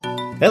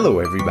Hello,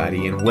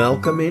 everybody, and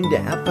welcome into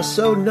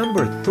episode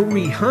number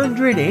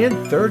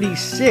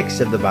 336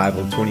 of the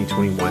Bible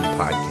 2021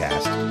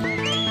 podcast.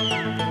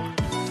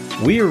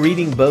 We are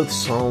reading both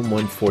Psalm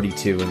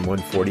 142 and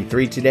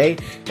 143 today,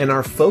 and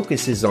our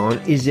focus is on,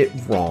 is it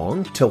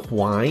wrong to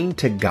whine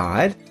to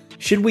God?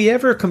 Should we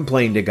ever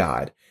complain to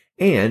God?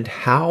 And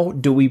how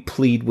do we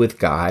plead with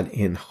God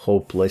in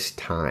hopeless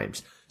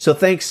times? So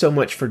thanks so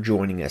much for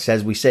joining us.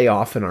 As we say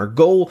often, our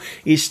goal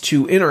is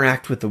to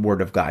interact with the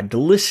Word of God, to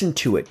listen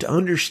to it, to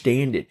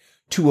understand it,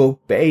 to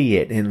obey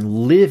it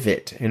and live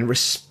it and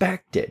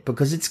respect it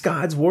because it's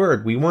God's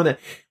Word. We want to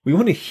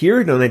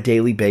hear it on a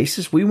daily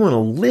basis. We want to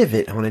live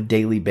it on a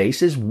daily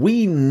basis.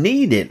 We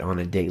need it on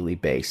a daily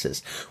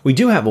basis. We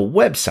do have a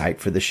website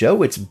for the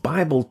show. It's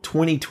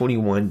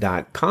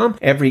Bible2021.com.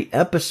 Every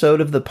episode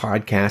of the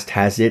podcast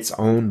has its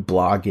own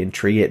blog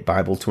entry at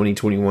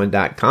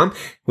Bible2021.com,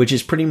 which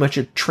is pretty much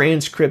a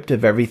transcript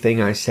of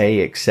everything I say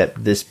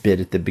except this bit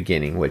at the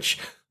beginning, which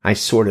I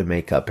sort of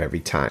make up every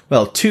time.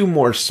 Well, two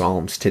more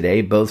Psalms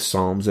today, both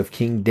Psalms of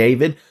King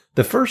David.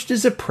 The first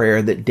is a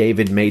prayer that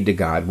David made to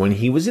God when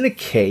he was in a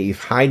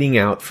cave hiding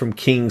out from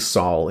King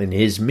Saul and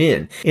his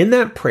men. In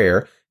that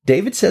prayer,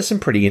 David says some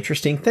pretty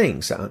interesting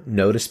things.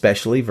 Note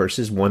especially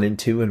verses 1 and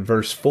 2 and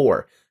verse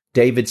 4.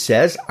 David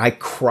says, I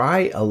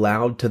cry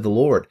aloud to the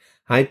Lord.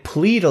 I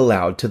plead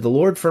aloud to the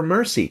Lord for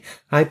mercy.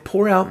 I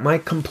pour out my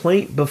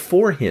complaint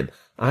before him.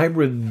 I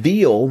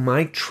reveal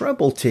my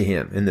trouble to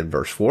him. And then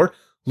verse 4,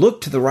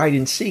 look to the right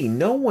and see.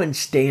 No one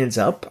stands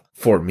up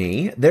for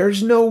me.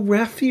 There's no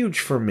refuge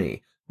for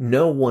me.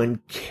 No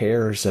one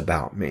cares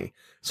about me.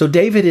 So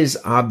David is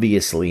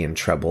obviously in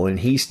trouble,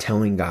 and he's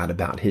telling God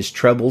about his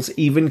troubles,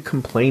 even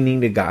complaining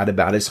to God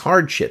about his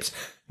hardships.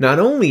 Not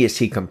only is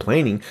he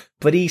complaining,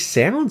 but he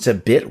sounds a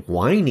bit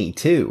whiny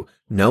too.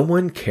 No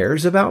one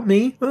cares about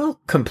me? Well,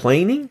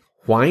 complaining?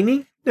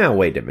 Whining? Now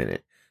wait a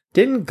minute.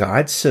 Didn't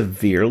God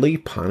severely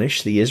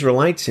punish the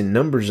Israelites in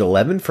Numbers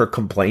 11 for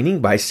complaining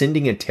by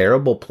sending a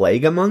terrible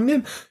plague among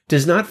them?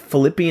 Does not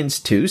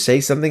Philippians 2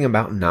 say something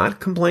about not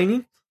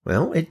complaining?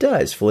 Well, it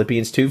does.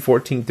 Philippians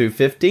 2:14 through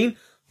 15,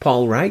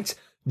 Paul writes,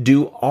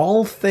 do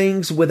all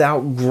things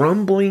without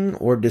grumbling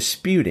or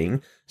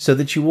disputing, so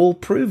that you will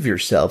prove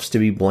yourselves to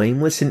be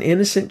blameless and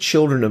innocent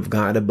children of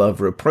God above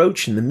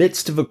reproach in the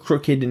midst of a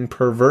crooked and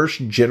perverse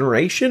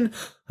generation,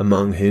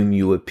 among whom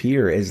you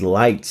appear as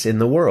lights in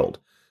the world.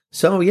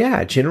 So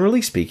yeah,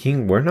 generally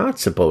speaking, we're not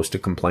supposed to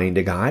complain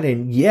to God,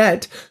 and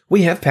yet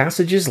we have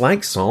passages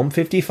like Psalm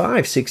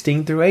 55,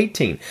 16 through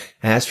 18.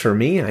 As for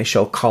me, I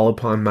shall call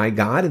upon my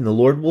God, and the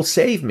Lord will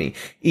save me.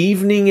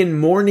 Evening and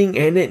morning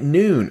and at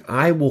noon,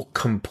 I will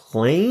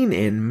complain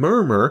and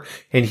murmur,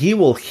 and he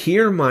will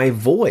hear my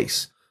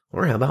voice.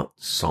 Or how about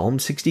Psalm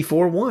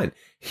 64, 1?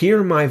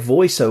 Hear my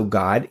voice, O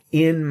God,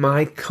 in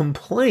my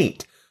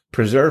complaint.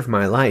 Preserve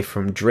my life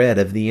from dread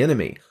of the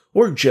enemy.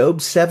 Or Job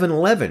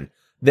 7:11.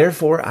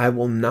 Therefore, I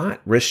will not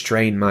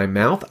restrain my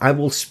mouth. I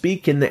will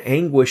speak in the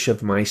anguish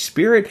of my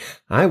spirit.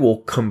 I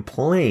will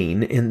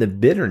complain in the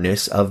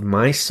bitterness of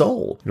my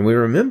soul. And we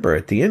remember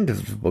at the end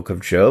of the book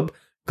of Job,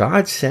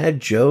 God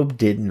said Job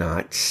did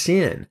not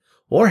sin.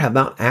 Or how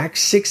about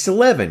Acts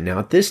 6:11? Now,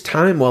 at this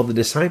time, while the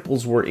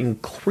disciples were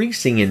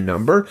increasing in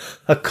number,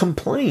 a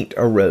complaint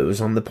arose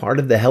on the part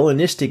of the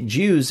Hellenistic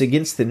Jews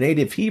against the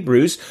native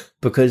Hebrews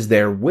because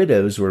their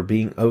widows were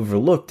being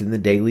overlooked in the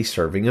daily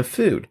serving of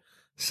food.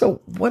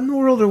 So what in the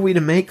world are we to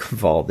make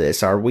of all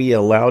this? Are we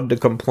allowed to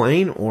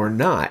complain or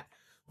not?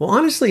 Well,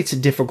 honestly, it's a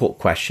difficult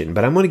question,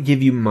 but I'm going to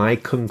give you my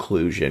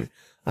conclusion,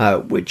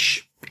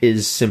 which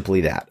is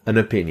simply that, an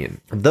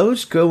opinion.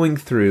 Those going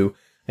through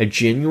a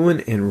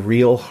genuine and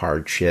real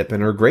hardship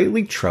and are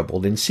greatly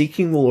troubled in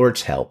seeking the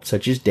Lord's help,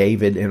 such as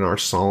David in our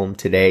psalm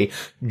today,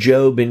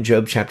 Job in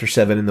Job chapter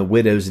 7, and the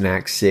widows in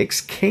Acts 6,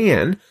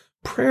 can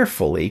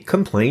prayerfully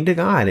complain to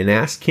God and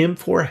ask him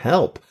for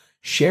help,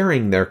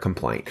 sharing their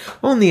complaint.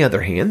 On the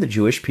other hand, the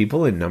Jewish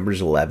people in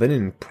Numbers 11,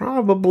 and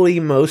probably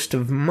most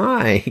of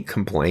my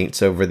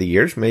complaints over the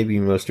years, maybe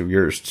most of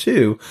yours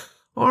too,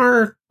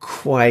 are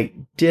quite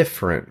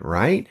different,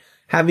 right?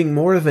 Having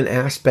more of an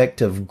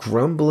aspect of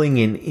grumbling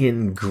and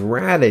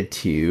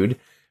ingratitude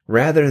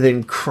rather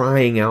than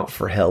crying out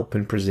for help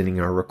and presenting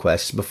our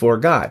requests before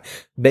God.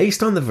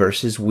 Based on the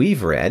verses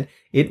we've read,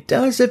 it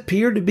does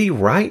appear to be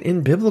right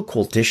and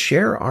biblical to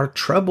share our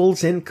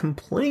troubles and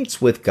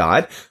complaints with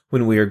God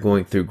when we are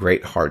going through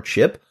great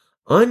hardship.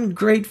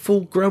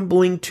 Ungrateful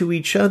grumbling to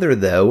each other,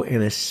 though,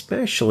 and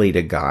especially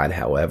to God,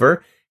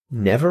 however,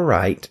 never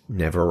right,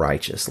 never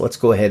righteous. Let's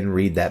go ahead and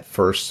read that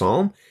first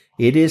psalm.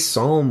 It is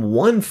Psalm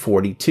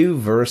 142,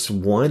 verse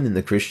 1 in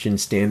the Christian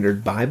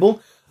Standard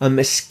Bible. A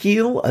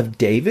maskil of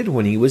David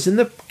when he was in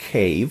the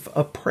cave,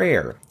 a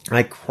prayer.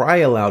 I cry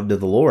aloud to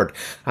the Lord.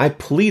 I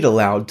plead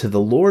aloud to the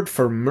Lord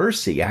for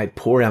mercy. I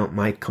pour out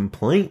my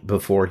complaint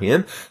before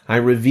him. I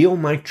reveal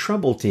my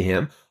trouble to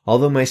him.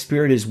 Although my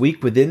spirit is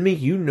weak within me,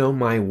 you know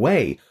my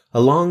way.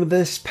 Along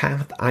this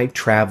path I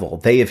travel.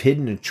 They have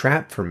hidden a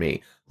trap for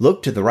me.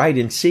 Look to the right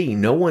and see.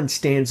 No one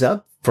stands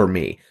up for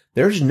me.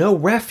 There's no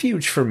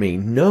refuge for me.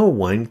 No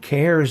one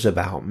cares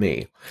about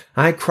me.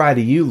 I cry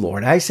to you,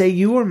 Lord. I say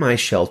you are my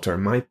shelter,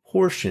 my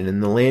portion in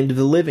the land of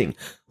the living.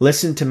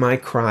 Listen to my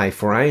cry,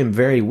 for I am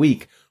very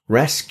weak.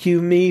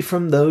 Rescue me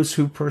from those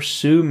who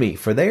pursue me,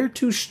 for they are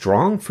too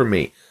strong for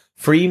me.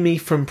 Free me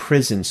from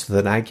prison so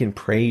that I can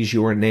praise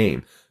your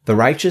name. The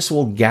righteous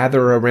will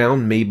gather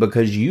around me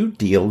because you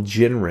deal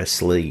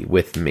generously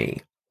with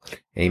me.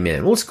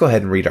 Amen. Let's go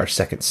ahead and read our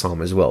second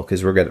psalm as well,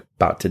 because we're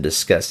about to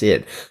discuss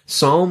it.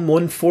 Psalm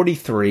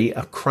 143,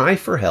 a cry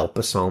for help,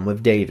 a psalm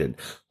of David.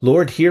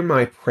 Lord, hear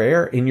my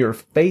prayer. In your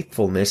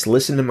faithfulness,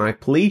 listen to my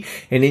plea,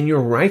 and in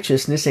your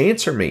righteousness,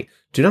 answer me.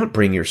 Do not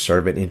bring your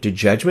servant into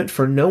judgment,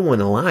 for no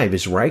one alive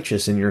is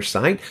righteous in your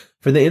sight.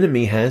 For the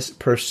enemy has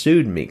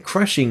pursued me,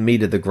 crushing me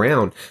to the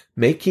ground,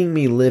 making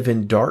me live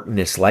in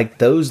darkness like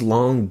those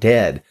long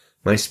dead.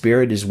 My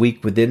spirit is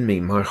weak within me.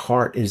 My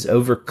heart is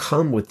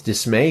overcome with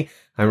dismay.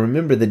 I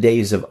remember the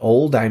days of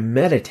old. I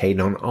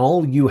meditate on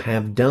all you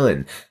have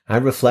done. I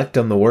reflect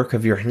on the work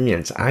of your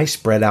hands. I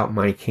spread out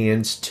my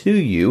hands to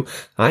you.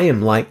 I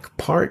am like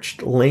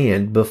parched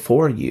land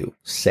before you.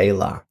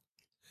 Selah.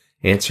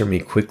 Answer me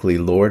quickly,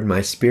 Lord.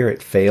 My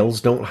spirit fails.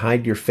 Don't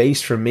hide your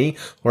face from me,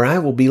 or I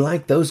will be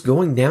like those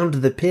going down to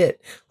the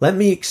pit. Let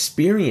me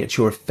experience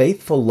your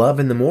faithful love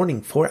in the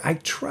morning, for I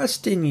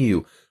trust in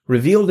you.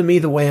 Reveal to me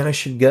the way I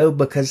should go,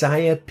 because I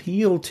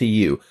appeal to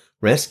you.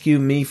 Rescue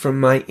me from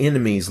my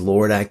enemies,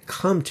 Lord. I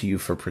come to you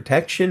for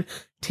protection.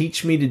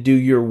 Teach me to do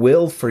your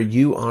will, for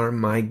you are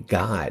my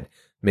God.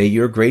 May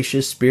your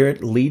gracious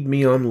spirit lead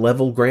me on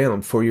level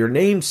ground. For your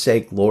name's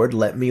sake, Lord,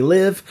 let me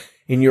live.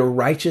 In your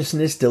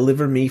righteousness,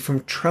 deliver me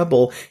from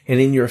trouble, and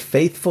in your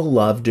faithful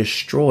love,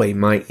 destroy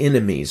my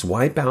enemies.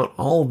 Wipe out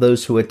all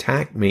those who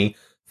attack me,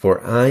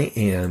 for I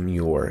am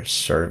your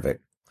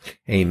servant.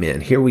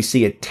 Amen. Here we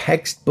see a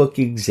textbook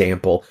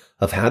example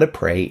of how to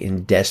pray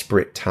in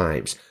desperate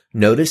times.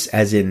 Notice,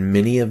 as in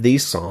many of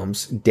these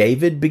Psalms,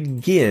 David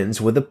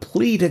begins with a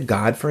plea to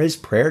God for his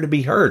prayer to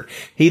be heard.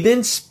 He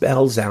then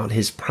spells out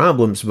his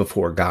problems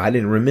before God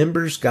and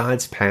remembers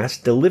God's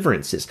past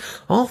deliverances.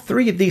 All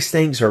three of these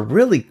things are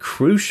really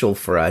crucial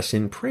for us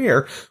in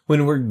prayer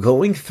when we're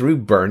going through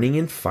burning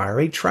and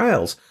fiery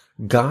trials.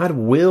 God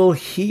will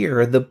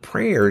hear the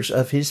prayers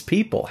of his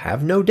people,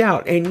 have no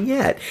doubt. And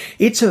yet,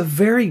 it's a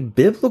very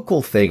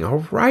biblical thing, a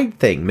right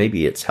thing.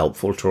 Maybe it's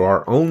helpful to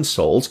our own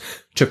souls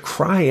to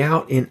cry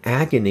out in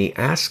agony,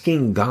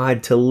 asking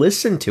God to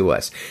listen to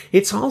us.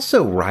 It's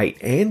also right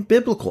and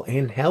biblical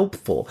and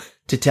helpful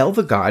to tell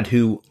the God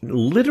who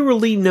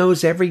literally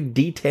knows every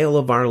detail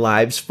of our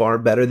lives far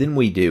better than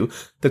we do,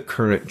 the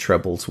current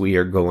troubles we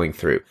are going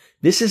through.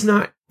 This is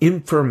not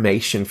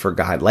information for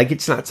God, like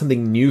it's not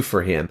something new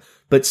for him.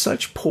 But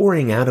such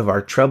pouring out of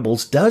our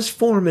troubles does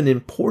form an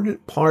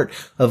important part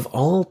of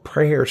all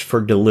prayers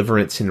for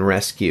deliverance and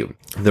rescue.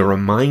 The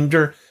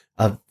reminder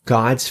of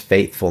God's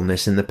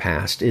faithfulness in the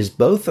past is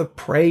both a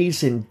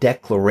praise and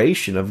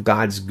declaration of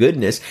God's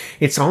goodness.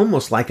 It's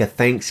almost like a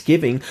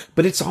thanksgiving,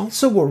 but it's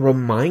also a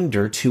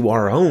reminder to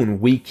our own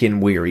weak and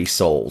weary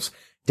souls.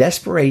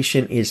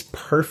 Desperation is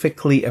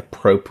perfectly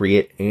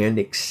appropriate and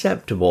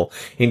acceptable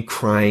in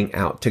crying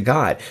out to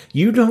God.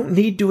 You don't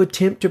need to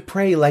attempt to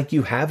pray like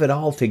you have it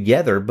all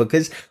together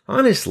because,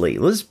 honestly,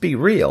 let's be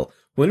real.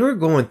 When we're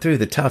going through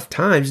the tough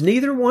times,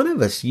 neither one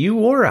of us, you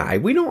or I,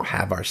 we don't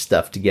have our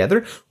stuff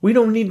together. We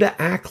don't need to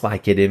act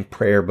like it in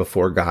prayer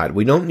before God.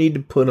 We don't need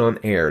to put on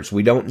airs.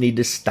 We don't need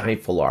to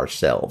stifle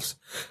ourselves.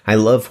 I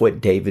love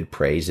what David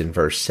prays in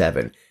verse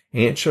 7.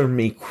 Answer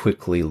me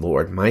quickly,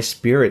 Lord. My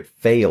spirit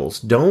fails.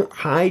 Don't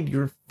hide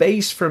your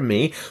face from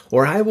me,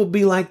 or I will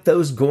be like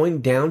those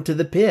going down to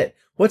the pit.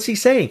 What's he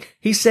saying?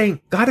 He's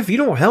saying, God, if you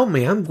don't help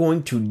me, I'm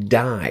going to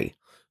die.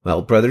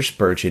 Well, Brother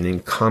Spurgeon, in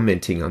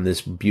commenting on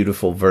this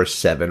beautiful verse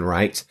 7,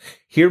 writes,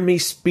 Hear me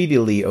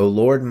speedily, O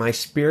Lord, my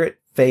spirit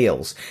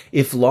fails.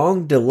 If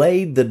long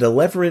delayed, the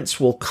deliverance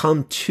will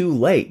come too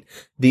late.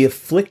 The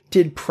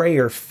afflicted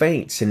prayer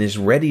faints and is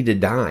ready to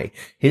die.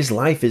 His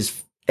life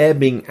is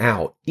ebbing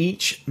out.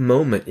 Each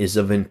moment is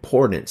of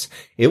importance.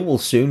 It will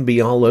soon be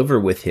all over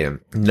with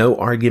him. No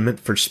argument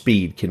for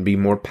speed can be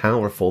more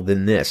powerful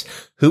than this.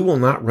 Who will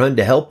not run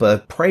to help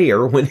a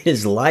prayer when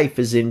his life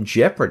is in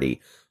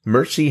jeopardy?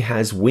 Mercy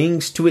has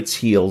wings to its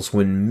heels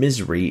when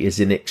misery is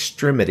in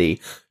extremity.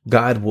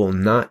 God will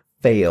not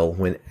fail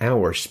when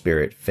our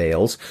spirit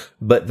fails,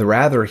 but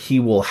rather he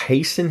will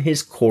hasten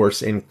his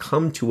course and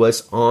come to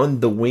us on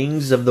the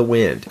wings of the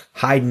wind.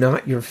 Hide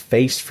not your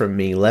face from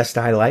me, lest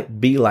I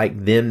be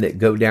like them that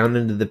go down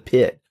into the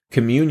pit.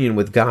 Communion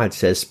with God,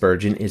 says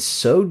Spurgeon, is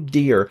so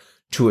dear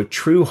to a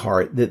true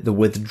heart that the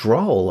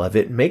withdrawal of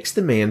it makes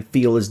the man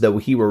feel as though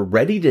he were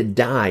ready to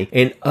die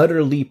and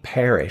utterly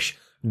perish.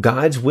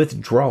 God's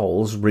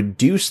withdrawals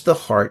reduce the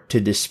heart to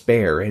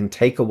despair and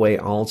take away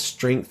all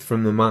strength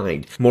from the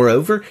mind.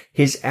 Moreover,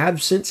 his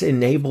absence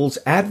enables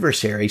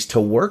adversaries to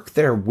work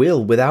their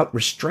will without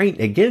restraint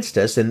against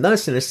us, and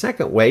thus, in a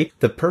second way,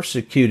 the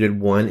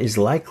persecuted one is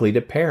likely to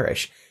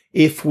perish.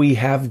 If we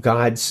have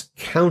God's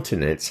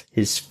countenance,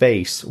 his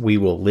face, we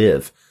will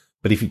live.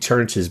 But if he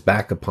turns his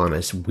back upon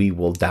us, we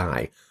will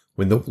die.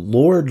 When the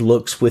Lord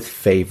looks with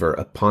favor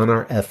upon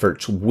our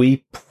efforts,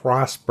 we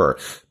prosper.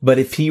 But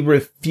if he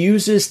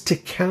refuses to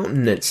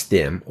countenance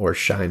them or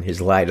shine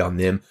his light on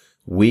them,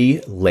 we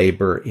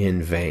labor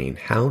in vain.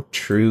 How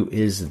true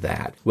is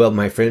that? Well,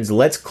 my friends,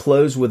 let's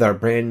close with our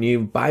brand new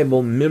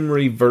Bible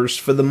memory verse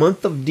for the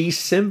month of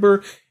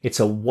December. It's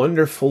a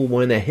wonderful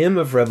one, a hymn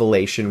of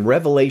Revelation,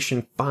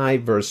 Revelation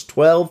 5, verse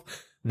 12.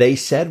 They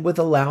said with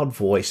a loud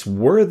voice,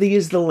 "Worthy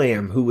is the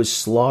Lamb who was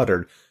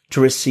slaughtered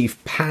to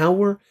receive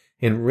power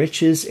and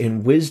riches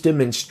and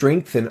wisdom and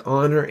strength and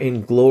honor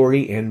and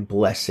glory and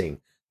blessing."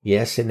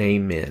 Yes and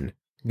amen.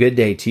 Good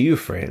day to you,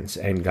 friends,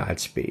 and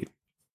Godspeed.